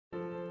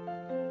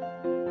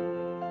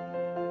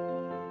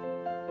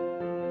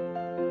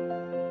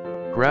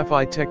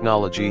Graphite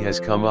technology has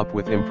come up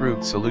with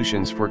improved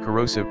solutions for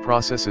corrosive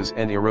processes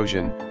and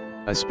erosion,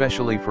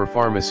 especially for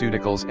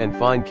pharmaceuticals and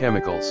fine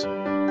chemicals.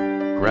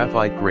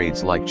 Graphite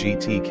grades like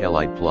GT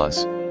Chelite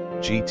Plus,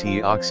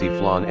 GT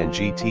Oxyflon and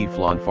GT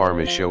Flon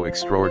Pharma show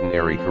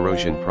extraordinary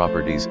corrosion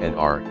properties and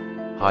are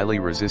highly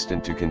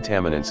resistant to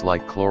contaminants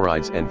like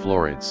chlorides and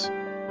fluorides.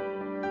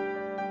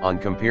 On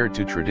compared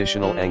to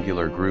traditional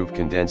angular groove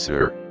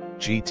condenser,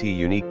 GT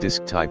unique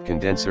disc type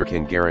condenser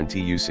can guarantee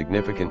you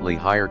significantly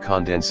higher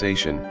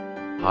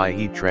condensation, high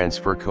heat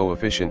transfer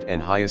coefficient and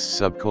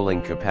highest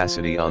subcooling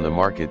capacity on the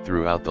market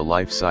throughout the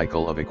life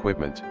cycle of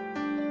equipment.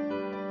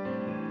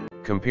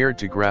 Compared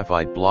to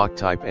graphite block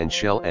type and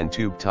shell and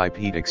tube type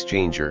heat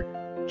exchanger,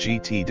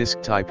 GT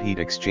disc type heat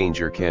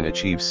exchanger can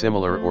achieve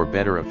similar or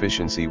better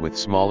efficiency with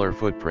smaller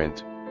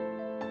footprint.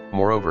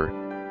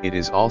 Moreover, it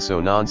is also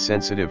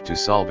non-sensitive to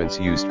solvents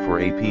used for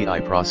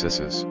API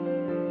processes.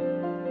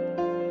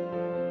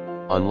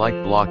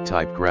 Unlike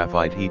block-type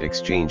graphite heat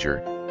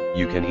exchanger,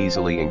 you can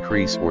easily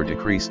increase or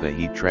decrease the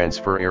heat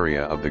transfer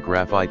area of the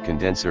graphite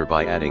condenser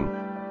by adding,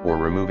 or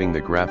removing the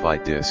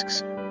graphite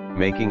discs,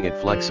 making it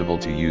flexible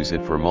to use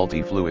it for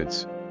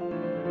multi-fluids.